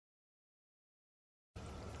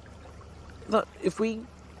if we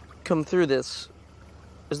come through this,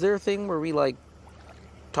 is there a thing where we, like,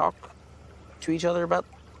 talk to each other about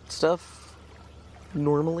stuff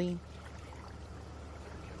normally?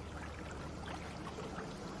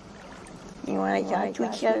 You want to talk to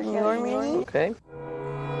each other normally? Okay.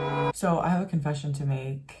 So I have a confession to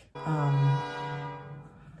make.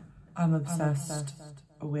 I'm obsessed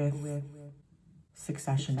with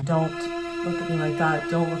Succession. Don't look at me like that.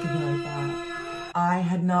 Don't look at me like that. I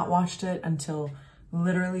had not watched it until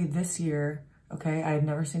literally this year. Okay, I had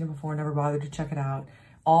never seen it before, never bothered to check it out.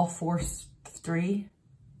 All three.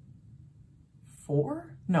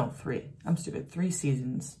 I'm stupid. 3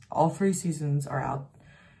 seasons. All 3 seasons are out.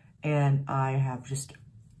 And I have just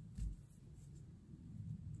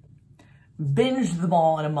binged them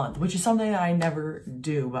all in a month, which is something that I never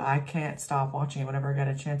do, but I can't stop watching it. Whenever I get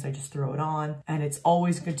a chance, I just throw it on. And it's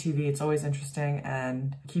always good TV. It's always interesting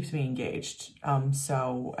and keeps me engaged.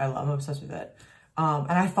 So I'm obsessed with it.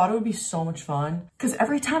 And I thought it would be so much fun because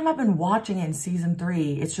every time I've been watching it in season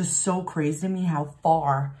 3, it's just so crazy to me how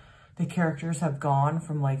far the characters have gone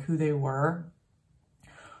from like who they were.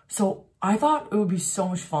 So I thought it would be so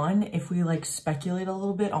much fun if we like speculate a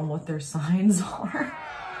little bit on what their signs are.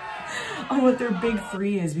 On what their big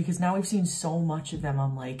 3 is, because now we've seen so much of them.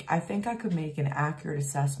 I'm like, I think I could make an accurate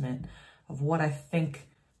assessment of what I think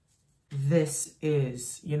this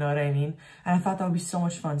is, you know what I mean? And I thought that would be so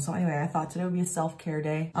much fun. So anyway, I thought today would be a self-care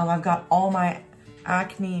day. I've got all my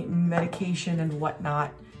acne medication and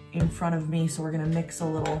whatnot in front of me. So we're gonna mix a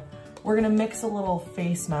little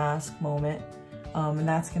face mask moment. And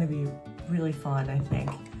that's gonna be really fun, I think.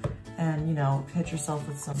 And you know, hit yourself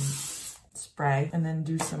with some spray and then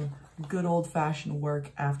do some good old-fashioned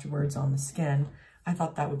work afterwards on the skin. I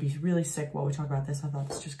thought that would be really sick while we talk about this. I thought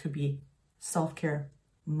this just could be self-care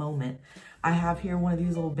moment. I have here one of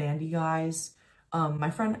these little bandy guys. My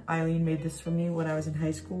friend Eileen made this for me when I was in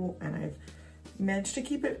high school, and I've managed to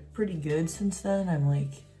keep it pretty good since then. I'm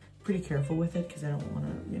like pretty careful with it because I don't want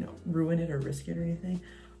to, you know, ruin it or risk it or anything.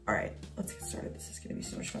 All right, let's get started. This is gonna be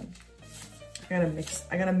so much fun. I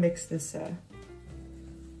gotta mix this I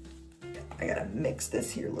gotta mix this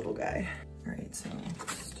here little guy. All right, so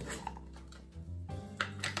just, you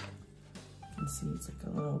can see it's like a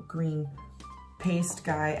little green paste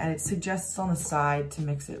guy, and it suggests on the side to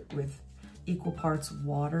mix it with equal parts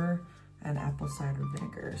water and apple cider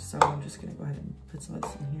vinegar. So I'm just gonna go ahead and put some of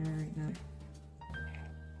this in here right now.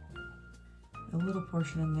 A little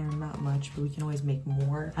portion in there, not much, but we can always make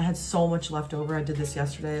more. I had so much left over. I did this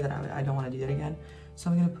yesterday that I don't want to do that again. So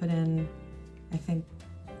I'm gonna put in, I think,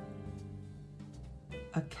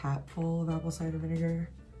 a capful of apple cider vinegar.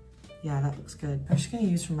 Yeah, that looks good. I'm just gonna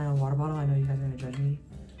use from my own water bottle. I know you guys are gonna judge me,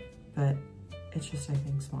 but it's just, I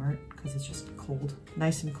think, smart because it's just cold,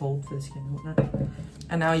 nice and cold for the skin and whatnot.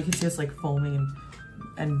 And now you can see it's like foaming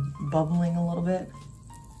and bubbling a little bit.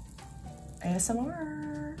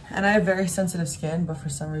 ASMR. And I have very sensitive skin, but for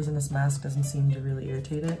some reason this mask doesn't seem to really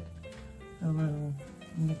irritate it. A little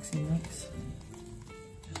mixy mix.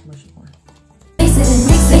 Just much more.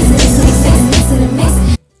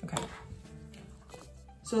 Okay.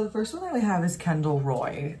 So the first one that we have is Kendall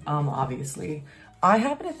Roy, obviously. I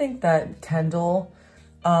happen to think that Kendall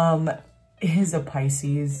is a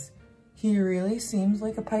Pisces. He really seems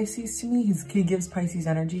like a Pisces to me. He gives Pisces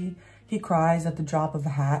energy. He cries at the drop of a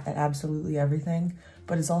hat at absolutely everything,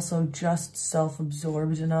 but is also just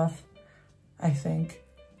self-absorbed enough, I think,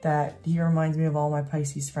 that he reminds me of all my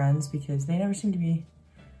Pisces friends because they never seem to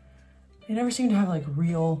have like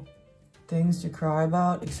real things to cry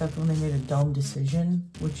about except when they made a dumb decision,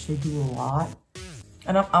 which they do a lot.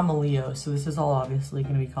 And I'm a Leo, so this is all obviously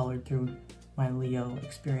going to be colored through my Leo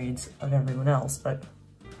experience of everyone else, but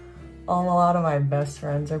a lot of my best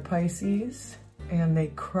friends are Pisces, and they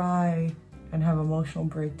cry and have emotional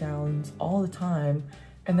breakdowns all the time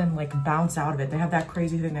and then like bounce out of it. They have that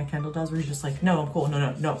crazy thing that Kendall does where he's just like, no, I'm cool,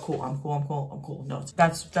 no, cool, I'm cool. No,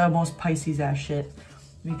 that's the most Pisces ass shit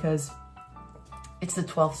because it's the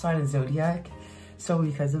 12th sign of the zodiac. So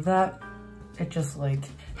because of that, it just like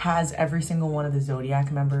has every single one of the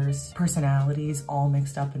zodiac members' personalities all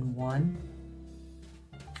mixed up in one.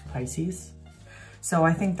 Pisces. So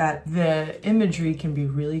I think that the imagery can be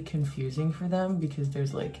really confusing for them because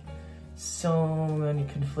there's like so many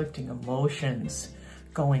conflicting emotions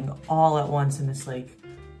going all at once in this like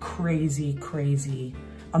crazy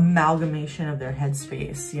amalgamation of their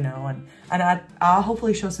headspace, you know, and I'll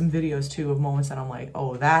hopefully show some videos too of moments that I'm like,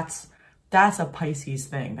 oh, that's a Pisces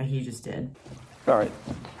thing that he just did. All right,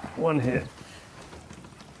 one hit.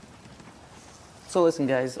 So listen,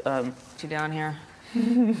 guys. What you doing here?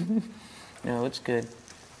 No, it's good.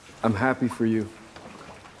 I'm happy for you.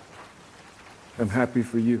 I'm happy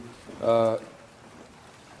for you. Can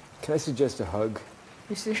I suggest a hug?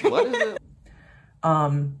 You serious? What is it?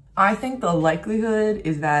 I think the likelihood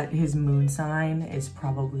is that his moon sign is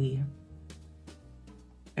probably,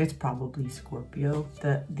 it's probably Scorpio.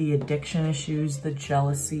 The addiction issues, the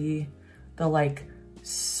jealousy, the like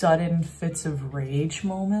sudden fits of rage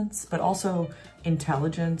moments, but also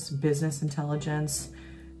intelligence, business intelligence,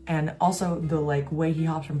 and also the like way he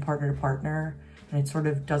hops from partner to partner, and it sort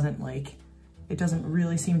of doesn't like, it doesn't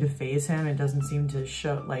really seem to faze him. It doesn't seem to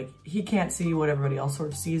show, like, he can't see what everybody else sort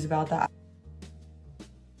of sees about that.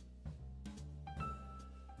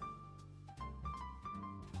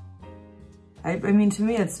 I mean, to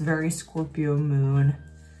me, it's very Scorpio moon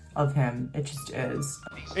of him. It just is.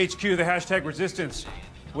 HQ, the hashtag resistance.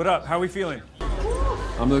 What up? How we feeling?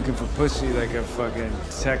 I'm looking for pussy like a fucking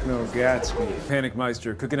techno Gatsby. Panic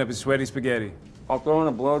Meister, cooking up his sweaty spaghetti. I'll throw in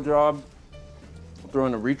a blowjob. I'll throw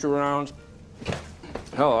in a reach around.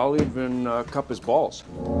 Hell, I'll even cup his balls.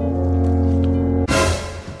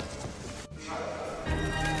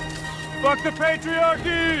 Fuck the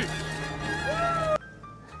patriarchy!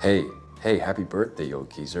 Hey, happy birthday, yo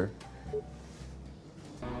geezer.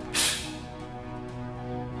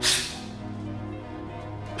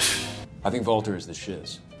 I think Volter is the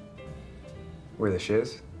shiz. We're the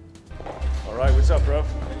shiz? All right, what's up, bro?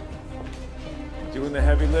 Doing the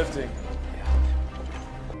heavy lifting.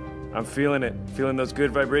 I'm feeling it. Feeling those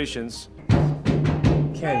good vibrations.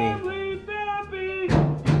 Kenny.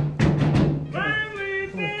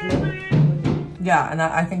 Yeah, and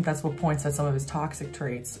I think that's what points at some of his toxic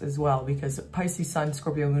traits as well, because Pisces Sun,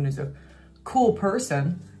 Scorpio Moon is a cool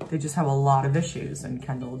person. They just have a lot of issues, and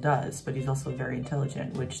Kendall does, but he's also very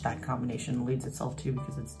intelligent, which that combination leads itself to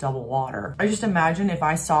because it's double water. I just imagine if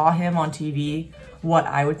I saw him on TV, what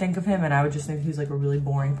I would think of him, and I would just think he's like a really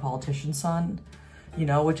boring politician's son, you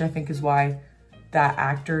know, which I think is why that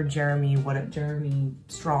actor, Jeremy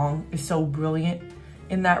Strong, is so brilliant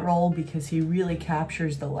in that role, because he really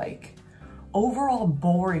captures the like overall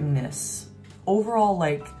boringness, overall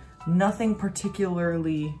like nothing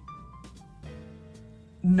particularly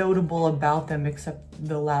notable about them except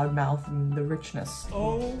the loud mouth and the richness.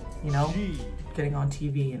 You know, getting on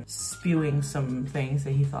TV and spewing some things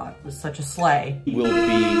that he thought was such a sleigh. Will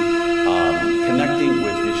be connecting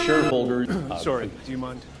with his shareholders. Sorry, do you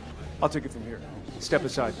mind? I'll take it from here. Step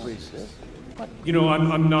aside, please. You know,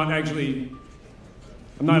 I'm not actually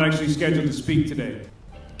scheduled to speak today.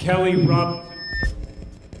 Kelly Rob.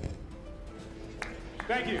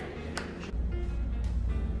 Thank you.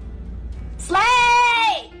 Slay!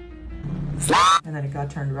 And then it got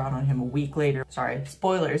turned around on him a week later. Sorry,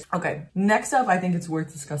 spoilers. Okay, next up, I think it's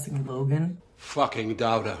worth discussing Logan. Fucking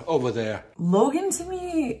doubter, over there. Logan, to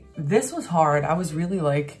me, this was hard. I was really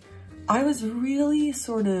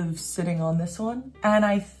sort of sitting on this one. And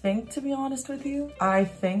I think, to be honest with you, I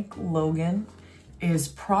think Logan is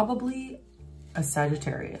probably a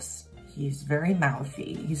Sagittarius. He's very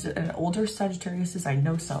mouthy. He's an older Sagittarius. I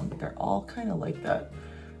know some, but they're all kind of like that.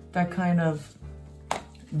 That kind of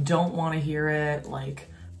don't want to hear it. Like,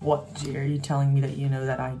 what are you telling me that you know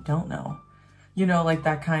that I don't know? You know, like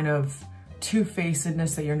that kind of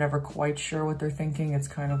two-facedness that you're never quite sure what they're thinking. It's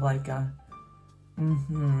kind of like a, I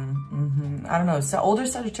don't know. So older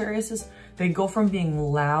Sagittariuses, they go from being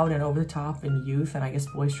loud and over the top in youth and I guess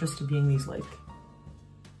boisterous to being these like,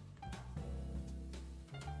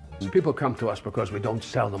 People come to us because we don't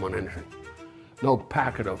sell them on anything. No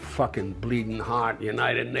packet of fucking bleeding heart,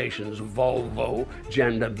 United Nations, Volvo,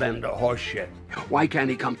 gender bender horseshit. Why can't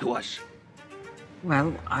he come to us?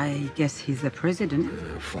 Well, I guess he's the president.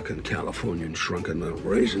 Fucking Californian shrunken little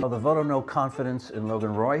raisin. The vote of no confidence in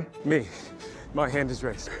Logan Roy? Me. My hand is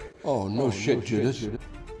raised. Oh, no shit, Judas.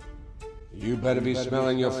 You better be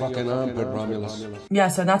smelling your fucking armpit, Romulus. Yeah,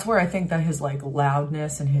 so that's where I think that his like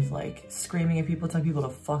loudness and his like screaming at people, telling people to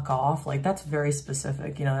fuck off, like that's very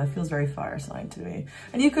specific, you know, that feels very fire sign to me.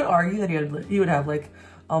 And you could argue that he would have like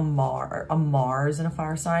a Mars and a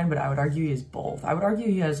fire sign, but I would argue he is both. I would argue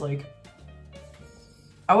he has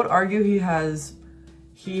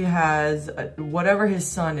whatever his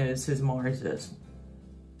sun is, his Mars is.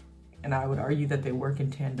 And I would argue that they work in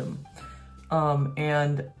tandem.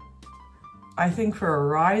 And I think for a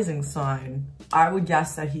rising sign, I would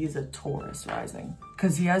guess that he's a Taurus rising,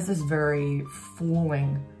 because he has this very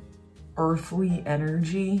fooling, earthly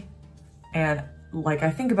energy. And like,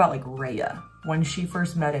 I think about like Rhea, when she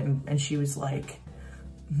first met him and she was like,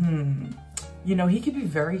 you know, he could be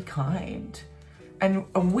very kind. And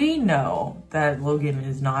we know that Logan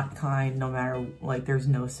is not kind, no matter, like, there's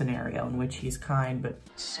no scenario in which he's kind, but...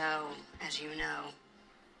 So, as you know,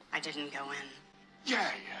 I didn't go in. Yeah,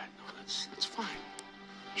 no, that's fine.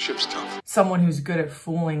 Ship's tough. Someone who's good at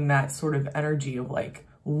fooling that sort of energy of like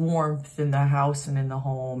warmth in the house and in the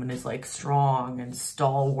home and is like strong and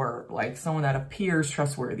stalwart, like someone that appears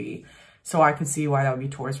trustworthy. So I could see why that would be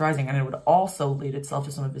Taurus rising. And it would also lead itself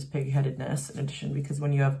to some of his pig-headedness in addition, because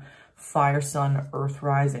when you have fire, sun, earth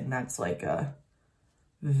rising, that's like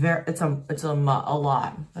it's a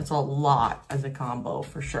lot. That's a lot as a combo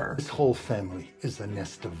for sure. This whole family is a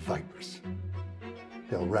nest of vipers.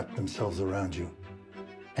 They'll wrap themselves around you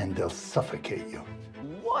and they'll suffocate you.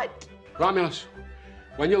 What? Romulus,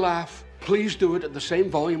 when you laugh, please do it at the same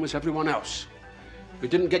volume as everyone else. We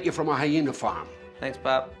didn't get you from a hyena farm. Thanks,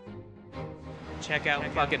 Pop. Check out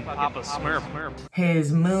fucking Papa Smurf.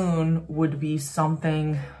 His moon would be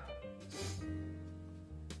something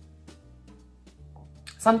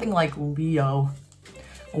like Leo,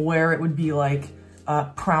 where it would be like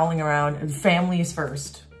prowling around, and family is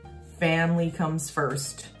first. Family comes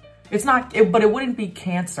first. It's not, but it wouldn't be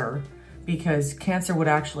Cancer, because Cancer would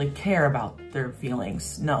actually care about their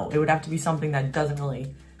feelings. No, it would have to be something that doesn't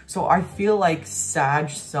really. So I feel like Sag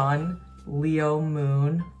Sun, Leo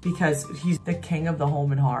Moon, because he's the king of the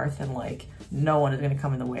home and hearth, and like no one is gonna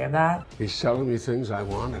come in the way of that. He's selling me things I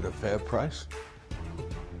want at a fair price.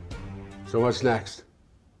 So what's next?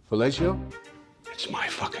 Fellatio? It's my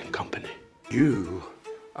fucking company. You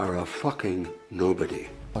are a fucking nobody.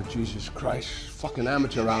 Oh, Jesus Christ. Fucking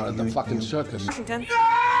amateur hour at the fucking circus. Washington.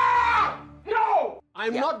 No!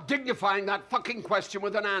 I'm not dignifying that fucking question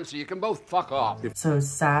with an answer. You can both fuck off. So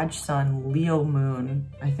Sag Sun, Leo Moon,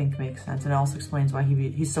 I think makes sense. And it also explains why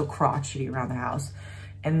he's so crotchety around the house.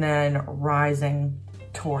 And then Rising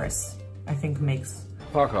Taurus, I think makes...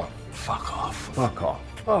 Fuck off. Fuck off. Fuck off.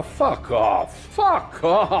 Oh, fuck off. Fuck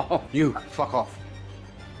off. You, fuck off.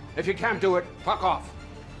 If you can't do it, fuck off.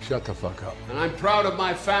 Shut the fuck up. And I'm proud of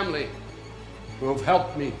my family who have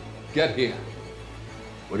helped me get here.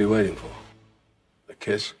 What are you waiting for? A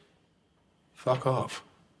kiss? Fuck off.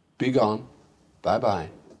 Be gone. Bye-bye.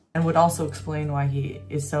 And would also explain why he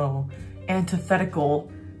is so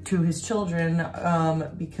antithetical to his children,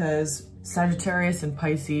 because Sagittarius and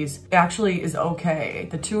Pisces actually is okay.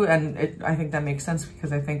 The two, and I think that makes sense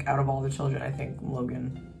because I think out of all the children, I think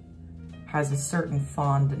Logan has a certain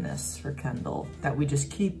fondness for Kendall that we just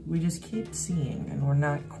keep seeing, and we're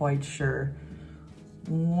not quite sure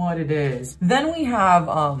what it is. Then we have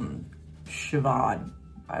Siobhan.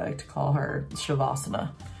 I like to call her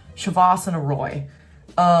Shavasana Roy,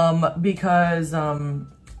 because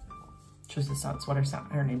just that's what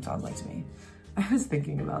her name sounds like to me. I was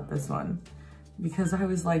thinking about this one because I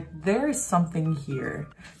was like, there is something here.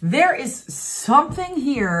 There is something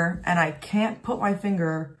here, and I can't put my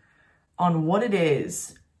finger on what it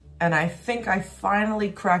is. And I think I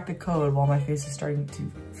finally cracked the code while my face is starting to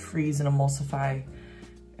freeze and emulsify.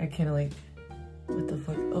 I can't like, what the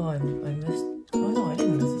fuck? Oh, I missed, oh no, I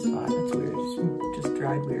didn't miss a spot. That's weird, it just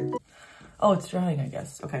dried weird. Oh, it's drying, I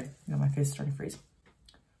guess. Okay, now my face is starting to freeze.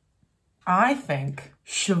 I think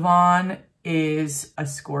Siobhan is a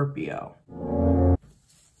Scorpio.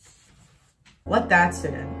 Let that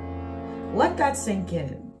sit in. Let that sink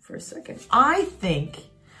in for a second. I think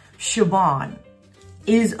Siobhan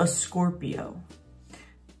is a Scorpio.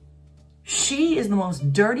 She is the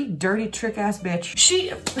most dirty, dirty trick-ass bitch.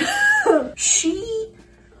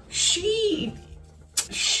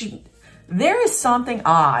 There is something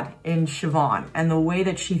odd in Siobhan and the way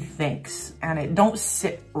that she thinks, and it don't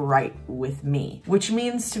sit right with me, which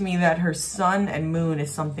means to me that her sun and moon is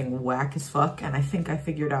something whack as fuck, and I think I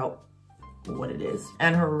figured out what it is.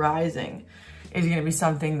 And her rising is gonna be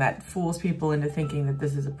something that fools people into thinking that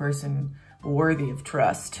this is a person worthy of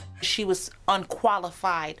trust. She was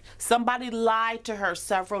unqualified. Somebody lied to her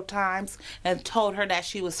several times and told her that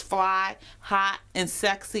she was fly, hot, and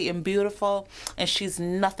sexy and beautiful, and she's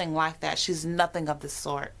nothing like that. She's nothing of the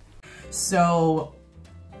sort. So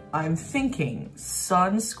I'm thinking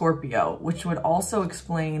Sun Scorpio, which would also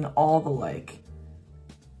explain all the like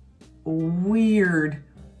weird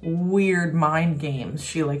mind games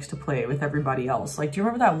she likes to play with everybody else. Like, do you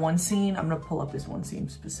remember that one scene? I'm gonna pull up this one scene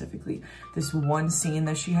specifically. This one scene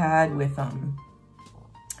that she had with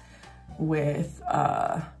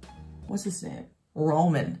what's his name?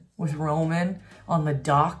 Roman. With Roman on the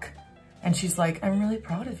dock. And she's like, I'm really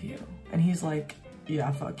proud of you. And he's like,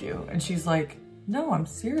 yeah, fuck you. And she's like, no, I'm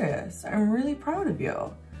serious. I'm really proud of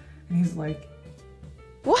you. And he's like,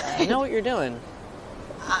 what? I know what you're doing.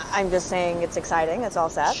 I'm just saying it's exciting. It's all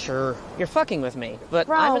set. Sure. You're fucking with me, but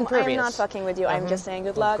Rome, I'm impervious. I'm not fucking with you. I'm just saying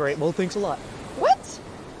good luck. Great. Well, thanks a lot. What?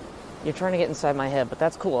 You're trying to get inside my head, but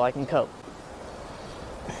that's cool. I can cope.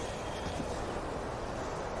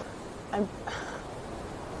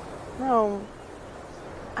 Bro,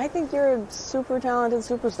 I think you're a super talented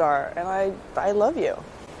superstar, and I love you.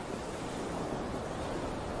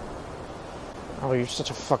 Oh, you're such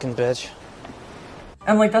a fucking bitch.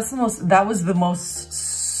 And like, that was the most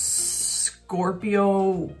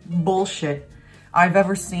Scorpio bullshit I've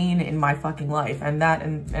ever seen in my fucking life. And that,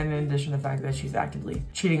 and in addition to the fact that she's actively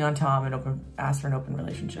cheating on Tom and asked for an open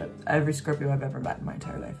relationship. Every Scorpio I've ever met in my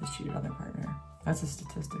entire life has cheated on their partner. That's a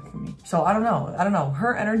statistic for me. So I don't know.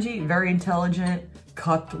 Her energy, very intelligent,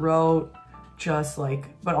 cutthroat, just like,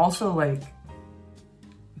 but also like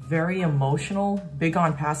very emotional, big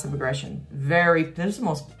on passive aggression. That's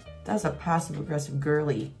a passive aggressive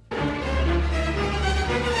girly.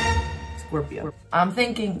 Scorpio. I'm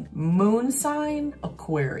thinking moon sign,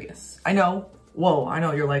 Aquarius. I know,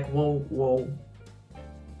 you're like, whoa,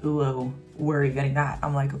 where are you getting that?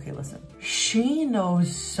 I'm like, okay, listen. She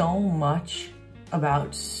knows so much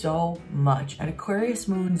about so much, and Aquarius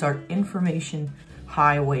moons are information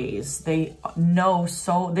highways. They know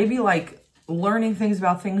they be like learning things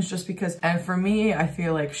about things just because. And for me, I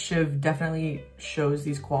feel like Shiv definitely shows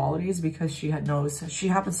these qualities because she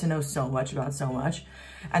happens to know so much about so much.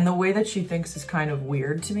 And the way that she thinks is kind of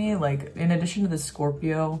weird to me. Like, in addition to the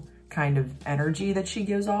Scorpio kind of energy that she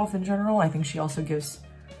gives off in general, I think she also gives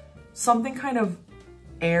something kind of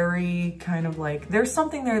airy, kind of like, there's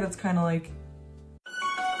something there that's kind of like,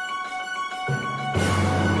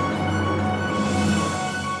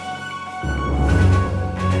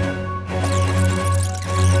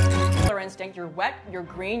 instinct, you're wet, you're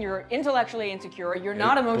green, you're intellectually insecure, you're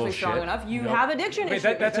not emotionally strong enough, you have addiction issues.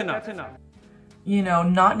 That's enough. You know,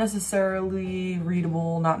 not necessarily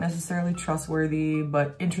readable, not necessarily trustworthy,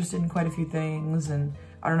 but interested in quite a few things. And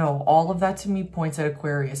I don't know, all of that to me points at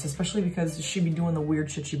Aquarius, especially because she be doing the weird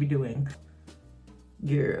shit she be doing.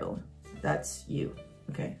 Girl, that's you,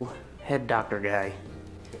 okay? Head doctor guy.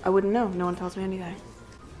 I wouldn't know, no one tells me anything.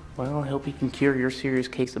 Well, I hope he can cure your serious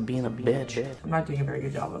case of being a bitch. I'm not doing a very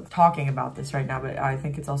good job of talking about this right now, but I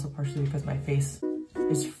think it's also partially because my face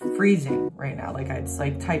is freezing right now. Like, it's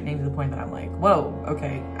like tightening to the point that I'm like, whoa,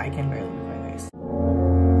 okay, I can barely move my face.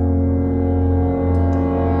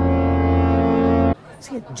 Is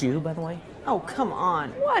he a Jew, by the way? Oh, come on.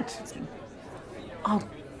 What? Oh,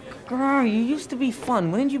 girl, you used to be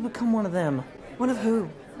fun. When did you become one of them? One of who?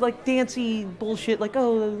 Like dancy bullshit, like,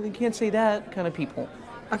 oh, you can't say that kind of people.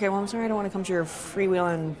 Okay, well, I'm sorry I don't want to come to your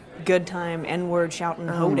freewheeling, good time, N-word shouting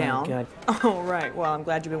hoedown. Oh, my God. Oh, right. Well, I'm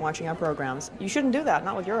glad you've been watching our programs. You shouldn't do that,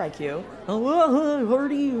 not with your IQ.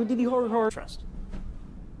 Trust.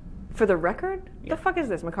 For the record, the fuck is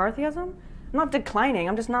this, McCarthyism? I'm not declining,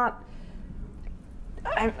 I'm just not...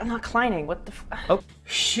 I'm not declining, what the Oh.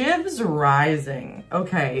 Shiv's Rising.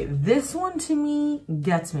 Okay, this one to me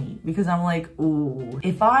gets me because I'm like, ooh.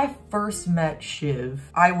 If I first met Shiv,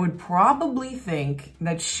 I would probably think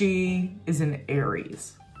that she is an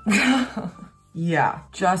Aries. Yeah,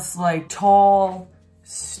 just like tall,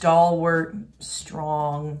 stalwart,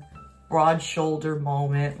 strong, broad shoulder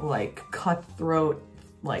moment, like cutthroat,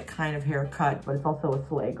 like kind of haircut, but it's also a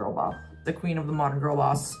slay girl boss. The queen of the modern girl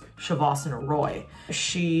boss, Shavasana Roy.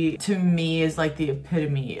 She, to me, is like the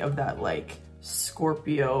epitome of that like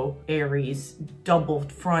Scorpio, Aries, double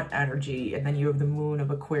front energy. And then you have the moon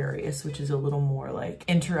of Aquarius, which is a little more like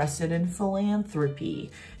interested in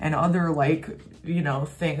philanthropy and other like, you know,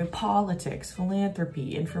 politics,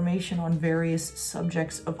 philanthropy, information on various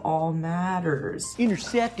subjects of all matters.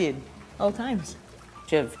 Intercepted. All times.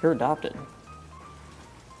 Shiv, you're adopted.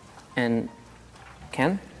 And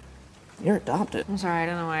Ken? You're adopted. I'm sorry, I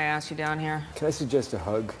don't know why I asked you down here. Can I suggest a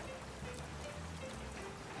hug?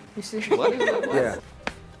 You serious? What? Yeah.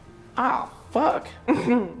 Oh, fuck.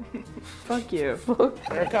 Fuck you.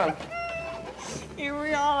 Here it comes. Here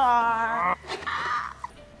we are.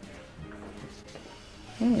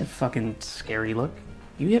 You fucking scary look.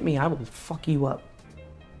 You hit me, I will fuck you up.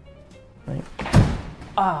 Right?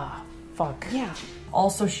 Ah, fuck. Yeah.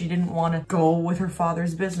 Also, she didn't want to go with her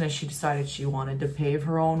father's business. She decided she wanted to pave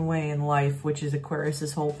her own way in life, which is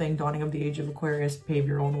Aquarius's whole thing, dawning of the age of Aquarius, pave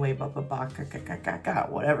your own way,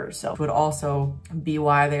 whatever. So it would also be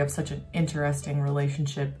why they have such an interesting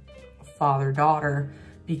relationship, father-daughter,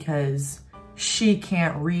 because she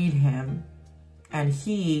can't read him, and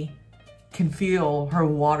he can feel her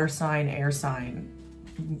water sign, air sign,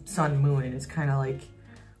 sun, moon, and it's kind of like,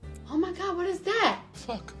 oh my God, what is that?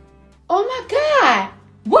 Fuck. Oh my God!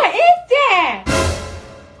 What is that?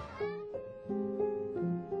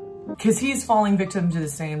 because he's falling victim to the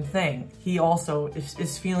same thing. He also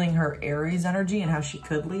is feeling her Aries energy and how she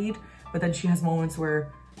could lead, but then she has moments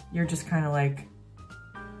where you're just kind of like,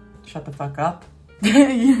 shut the fuck up.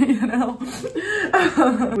 You know?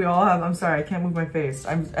 We all have, I'm sorry, I can't move my face.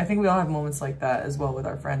 I think we all have moments like that as well with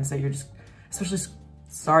our friends that you're just, especially,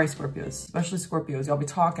 sorry Scorpios, especially Scorpios, y'all be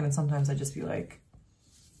talking and sometimes I just be like,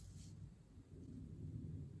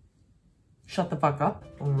 shut the fuck up.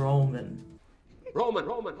 Roman. Roman.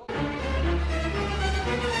 Oh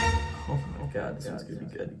my god, this one's gonna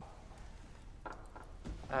be good.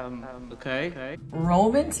 Okay.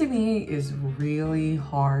 Roman to me is really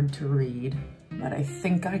hard to read, but I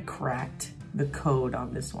think I cracked the code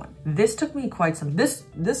on this one. This took me quite some, this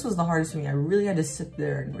was the hardest for me. I really had to sit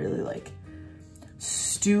there and really like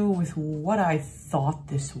stew with what I thought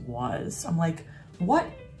this was. I'm like, what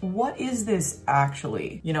is this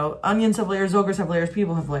actually? You know, onions have layers, ogres have layers,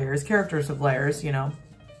 people have layers, characters have layers, you know?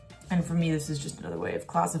 And for me, this is just another way of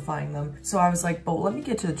classifying them. So I was like, but let me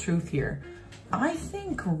get to the truth here. I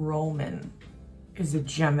think Roman is a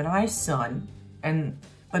Gemini sun,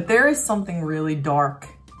 but there is something really dark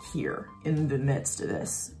here in the midst of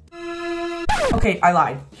this. Okay, I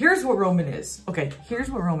lied. Here's what Roman is. Okay, here's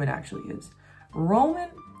what Roman actually is. Roman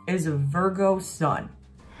is a Virgo sun.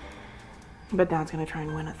 But Dad's gonna try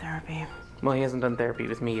and win at therapy. Well, he hasn't done therapy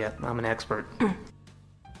with me yet. I'm an expert.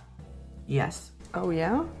 Yes. Oh,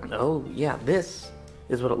 yeah? Oh, yeah, this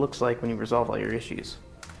is what it looks like when you resolve all your issues.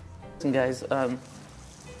 Listen, guys,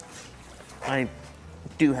 I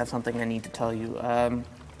do have something I need to tell you.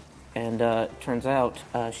 Turns out,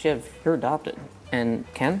 Shiv, you're adopted.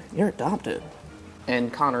 And Ken, you're adopted.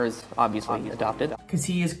 And Connor is obviously adopted. Because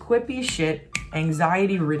he is quippy as shit,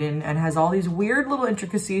 anxiety-ridden, and has all these weird little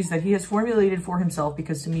intricacies that he has formulated for himself,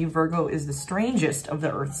 because to me, Virgo is the strangest of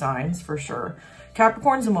the earth signs, for sure.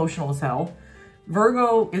 Capricorn's emotional as hell.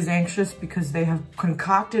 Virgo is anxious because they have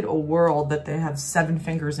concocted a world that they have 7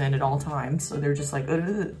 fingers in at all times. So they're just like,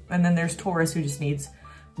 ugh. And then there's Taurus, who just needs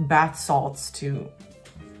bath salts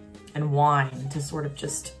and wine to sort of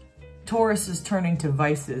just... Taurus is turning to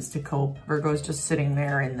vices to cope. Virgo's just sitting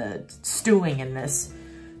there in the stewing in this.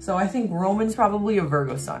 So I think Roman's probably a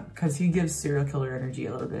Virgo sun, because he gives serial killer energy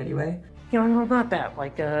a little bit anyway. You know, not that,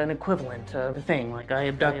 like an equivalent of a thing. Like I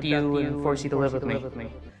abduct you and force you to live with me.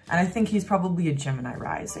 And I think he's probably a Gemini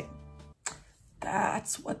rising.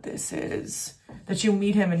 That's what this is. That you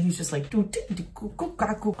meet him and he's just like, I don't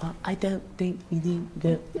think we need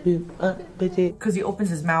to, because he opens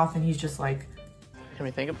his mouth and he's just like, can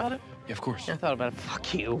we think about it? Yeah, of course. I thought about it.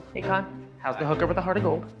 Fuck you. Hey, Con, how's the hooker with the heart of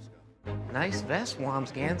gold? Nice vest,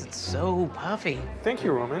 Wamsgans. It's so puffy. Thank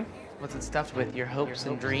you, Roman. What's it stuffed with? Your hopes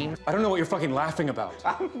and dreams? I don't know what you're fucking laughing about.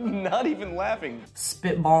 I'm not even laughing.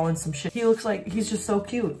 Spitballing some shit. He looks like, he's just so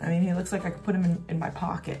cute. I mean, he looks like I could put him in my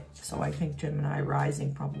pocket. So I think Gemini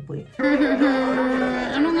rising probably.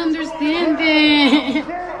 I don't understand it.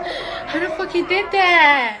 How the fuck he did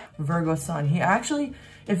that? Virgo sun. He actually,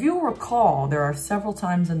 if you recall, there are several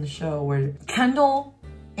times in the show where Kendall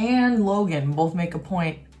and Logan both make a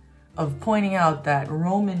point of pointing out that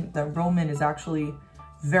Roman is actually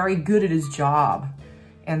very good at his job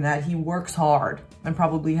and that he works hard and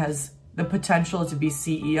probably has the potential to be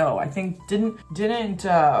CEO. I think didn't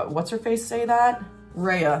what's her face say that?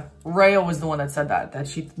 Rhea was the one that said that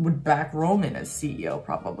she would back Roman as CEO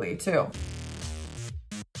probably too.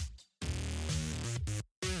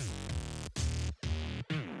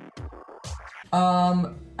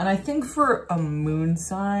 And I think for a moon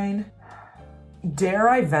sign, dare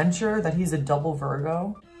I venture that he's a double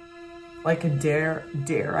Virgo? Like a dare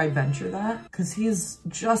I venture that? Because he's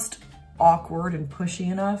just awkward and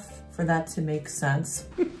pushy enough for that to make sense.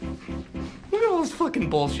 Look at all this fucking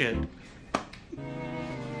bullshit.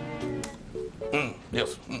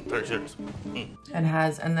 Yes, very serious.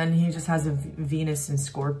 And then he just has a Venus in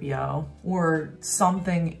Scorpio or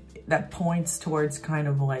something that points towards kind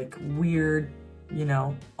of like weird, you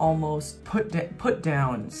know, almost put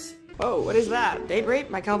downs. Oh, what is that? Date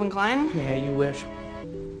Rape by Calvin Klein? Yeah, you wish.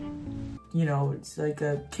 You know, it's like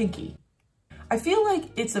a kinky. I feel like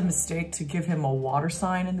it's a mistake to give him a water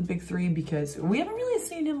sign in the big 3 because we haven't really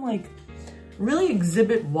seen him like really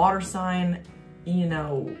exhibit water sign, you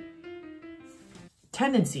know,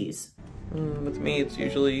 tendencies. With me, it's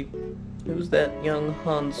usually, who's that young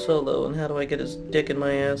Han Solo and how do I get his dick in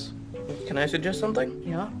my ass? Can I suggest something?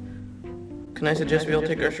 Yeah. Can I suggest we all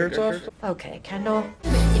take our shirts off? Okay, Kendall.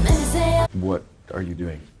 What are you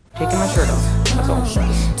doing? Taking my shirt off. That's all.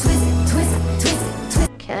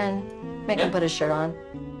 Ken, make him put his shirt on.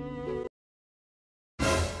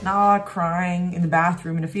 Not crying in the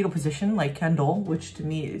bathroom in a fetal position like Kendall, which to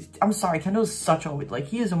me is, I'm sorry, Kendall's such a, like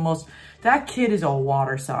he is that kid is a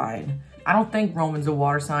water sign. I don't think Roman's a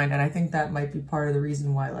water sign, and I think that might be part of the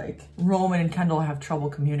reason why like Roman and Kendall have trouble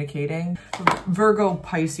communicating. Virgo,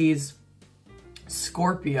 Pisces,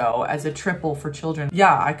 Scorpio as a triple for children.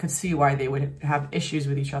 Yeah, I could see why they would have issues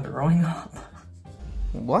with each other growing up.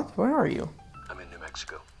 What? Where are you? I'm in New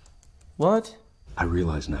Mexico. What? I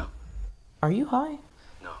realize now. Are you high?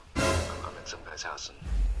 No, I'm at some guy's house.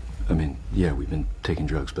 I mean, yeah, we've been taking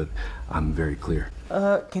drugs, but I'm very clear.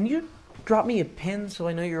 Can you drop me a pin so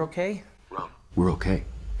I know you're okay? We're okay.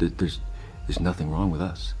 There's nothing wrong with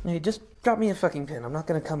us. Hey, just drop me a fucking pin. I'm not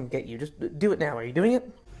gonna come get you. Just do it now. Are you doing it?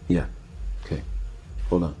 Yeah. Okay.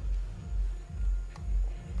 Hold on.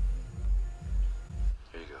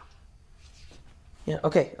 Here you go. Yeah,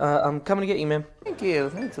 okay. I'm coming to get you, man. Thank you.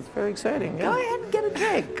 Thanks. It's very exciting. Go ahead and get a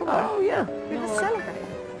drink. Come on. Oh, yeah. We're gonna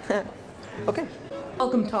celebrate. Okay.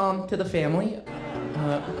 Welcome, Tom, to the family.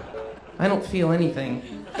 I don't feel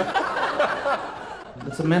anything.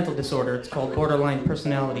 It's a mental disorder. It's called borderline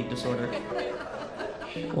personality disorder.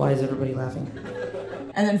 Why is everybody laughing?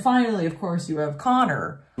 And then finally, of course, you have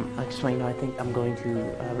Connor. I just want you to know, I think I'm going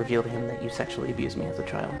to reveal to him that you sexually abused me as a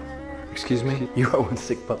child. Excuse me? You are one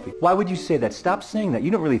sick puppy. Why would you say that? Stop saying that. You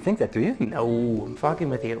don't really think that, do you? No, I'm fucking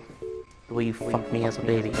with you. The way you fucked me as a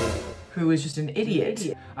baby. Who is just an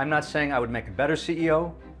idiot. I'm not saying I would make a better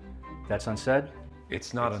CEO. That's unsaid.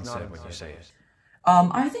 It's not unsaid when you say it.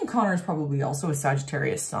 I think Connor is probably also a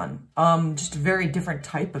Sagittarius sun. Just a very different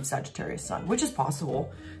type of Sagittarius sun, which is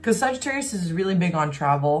possible. Because Sagittarius is really big on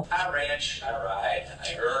travel. I ranch, I ride,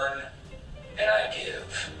 I earn, and I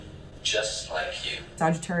give. Just like you.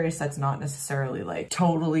 Sagittarius that's not necessarily like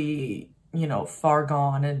totally, you know, far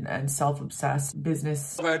gone and self-obsessed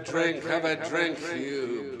business. Have a drink,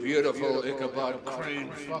 you beautiful Ichabod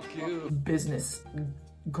Crane, fuck you. Business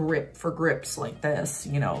grip for grips like this,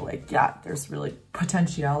 you know, like, yeah, there's really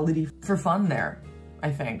potentiality for fun there, I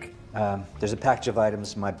think. There's a package of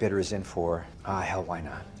items my bidder is in for. Hell, why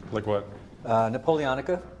not? Like what?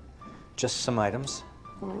 Napoleonica. Just some items.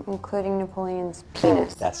 Including Napoleon's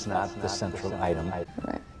penis. That's not the central item.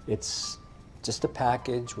 Right. It's just a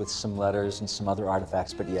package with some letters and some other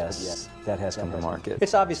artifacts, but yes, that has come to market.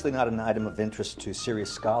 It's obviously not an item of interest to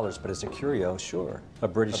serious scholars, but as a curio, sure. A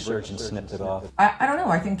British surgeon snipped it off. I don't know,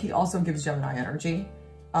 I think he also gives Gemini energy.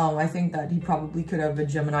 I think that he probably could have a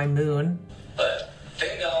Gemini moon. But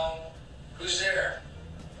ding dong, who's there?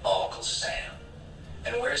 Uncle Sam.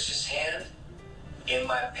 And where's his hand? In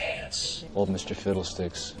my pants. Old Mr.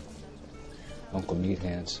 Fiddlesticks. Uncle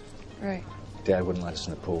Meathands. Right. Dad wouldn't let us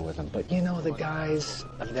in the pool with him. But you know, the guys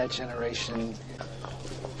of that generation,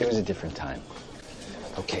 it was a different time.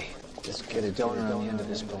 Okay, let's get a donor on the end of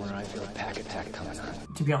this boner. I feel a pack attack coming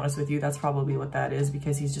on. To be honest with you, that's probably what that is,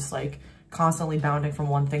 because he's just like constantly bounding from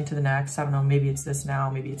one thing to the next. I don't know, maybe it's this now,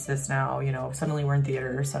 maybe it's this now, you know, suddenly we're in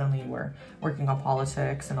theater, suddenly we're working on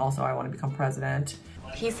politics, and also I want to become president.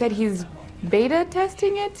 He said he's beta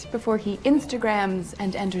testing it before he Instagrams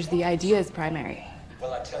and enters the ideas primary.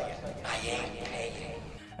 Well, I tell you, I ain't paying.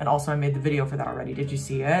 And also I made the video for that already. Did you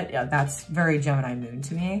see it? Yeah, that's very Gemini moon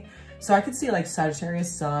to me. So I could see like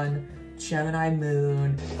Sagittarius sun, Gemini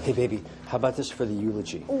moon. Hey, baby, how about this for the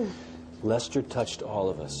eulogy? Ooh. Lester touched all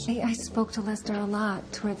of us. Hey, I spoke to Lester a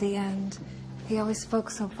lot toward the end. He always spoke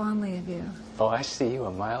so fondly of you. Oh, I see you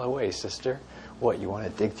a mile away, sister. What, you want to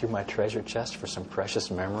dig through my treasure chest for some precious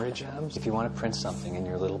memory gems? If you want to print something in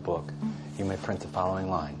your little book, you may print the following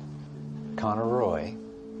line. Connor Roy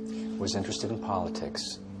was interested in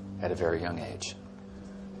politics at a very young age.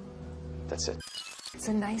 That's it. It's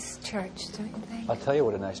a nice church, don't you think? I'll tell you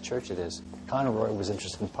what a nice church it is. Connor Roy was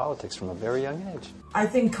interested in politics from a very young age. I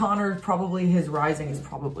think Connor, probably his rising is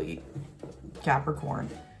probably Capricorn.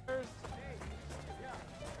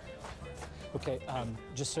 Okay,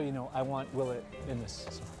 just so you know, I want Willett in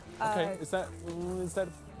this. Okay, is that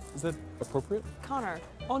appropriate? Connor.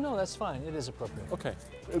 Oh no, that's fine. It is appropriate. Okay.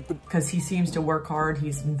 Because he seems to work hard,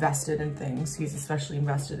 he's invested in things. He's especially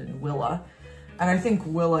invested in Willa. And I think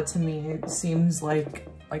Willa, to me, seems like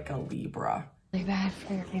a Libra. Really bad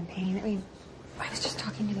for your campaign. I mean, I was just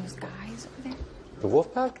talking to those guys over there. The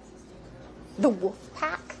Wolf Pack? The Wolf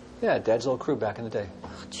Pack? Yeah, Dad's old crew back in the day.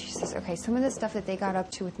 Oh, Jesus. Okay, some of the stuff that they got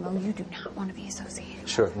up to with Mo, you do not want to be associated.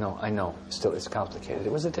 Sure, no, I know. Still, it's complicated.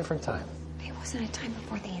 It was a different time. It wasn't a time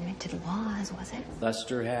before they invented laws, was it?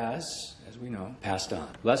 Lester has, as we know, passed on.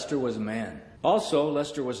 Lester was a man. Also,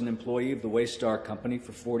 Lester was an employee of the Waystar Company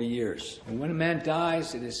for 40 years. And when a man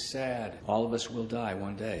dies, it is sad. All of us will die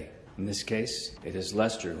one day. In this case, it is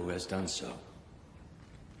Lester who has done so.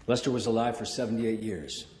 Lester was alive for 78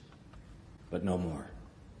 years, but no more.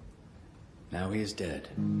 Now he is dead.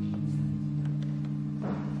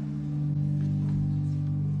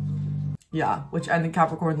 Yeah, which and the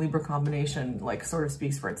Capricorn-Libra combination like sort of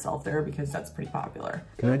speaks for itself there because that's pretty popular.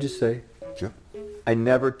 Can I just say, Sure. I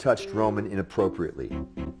never touched Roman inappropriately.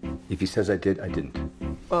 If he says I did, I didn't.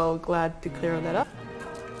 Well, glad to clear that up.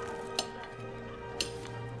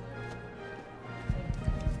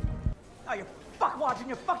 Oh, you fuck watching,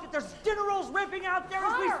 you fuck it. There's dinner rolls ripping out there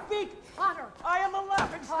as we speak. Hunter, I am a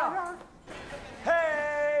laughing stock.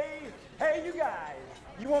 Hey, hey, you guys.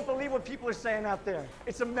 You won't believe what people are saying out there.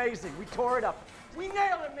 It's amazing. We tore it up. We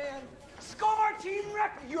nailed it, man. Score team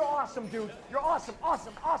record. You're awesome, dude. You're awesome,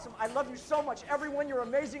 awesome, awesome. I love you so much. Everyone, you're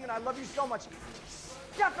amazing, and I love you so much.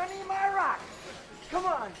 Stephanie, my rock. Come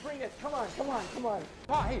on, bring it. Come on, come on, come on.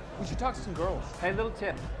 Oh, hey, we should talk to some girls. Hey, little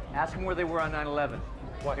tip. Ask them where they were on 9/11.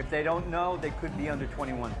 What? If they don't know, they could be under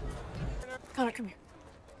 21. Connor, come here.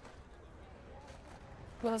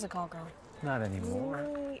 What does it call, girl? Not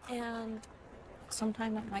anymore. And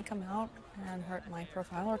sometime that might come out and hurt my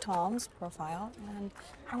profile or Tom's profile, and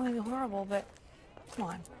I want to be horrible, but come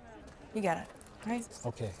on. You get it, right?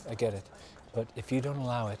 Okay, I get it. But if you don't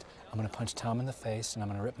allow it, I'm gonna punch Tom in the face and I'm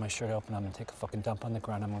gonna rip my shirt open, I'm gonna take a fucking dump on the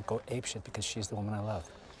ground, I'm gonna go apeshit because she's the woman I love.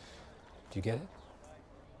 Do you get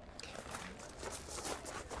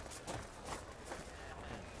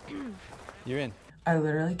it? You're in. I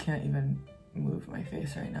literally can't even move my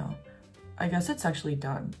face right now. I guess it's actually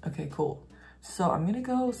done. Okay, cool. So I'm gonna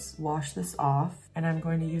go wash this off and I'm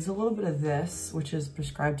going to use a little bit of this, which is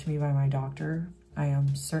prescribed to me by my doctor. I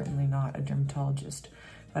am certainly not a dermatologist,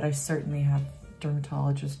 but I certainly have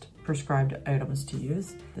dermatologist prescribed items to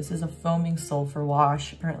use. This is a foaming sulfur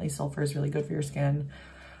wash. Apparently sulfur is really good for your skin.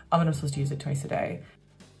 I'm supposed to use it twice a day.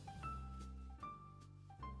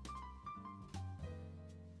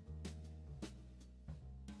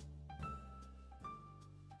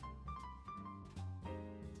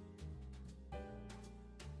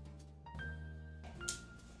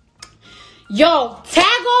 Yo, tag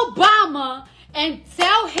Obama and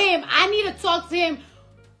tell him I need to talk to him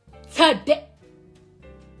today.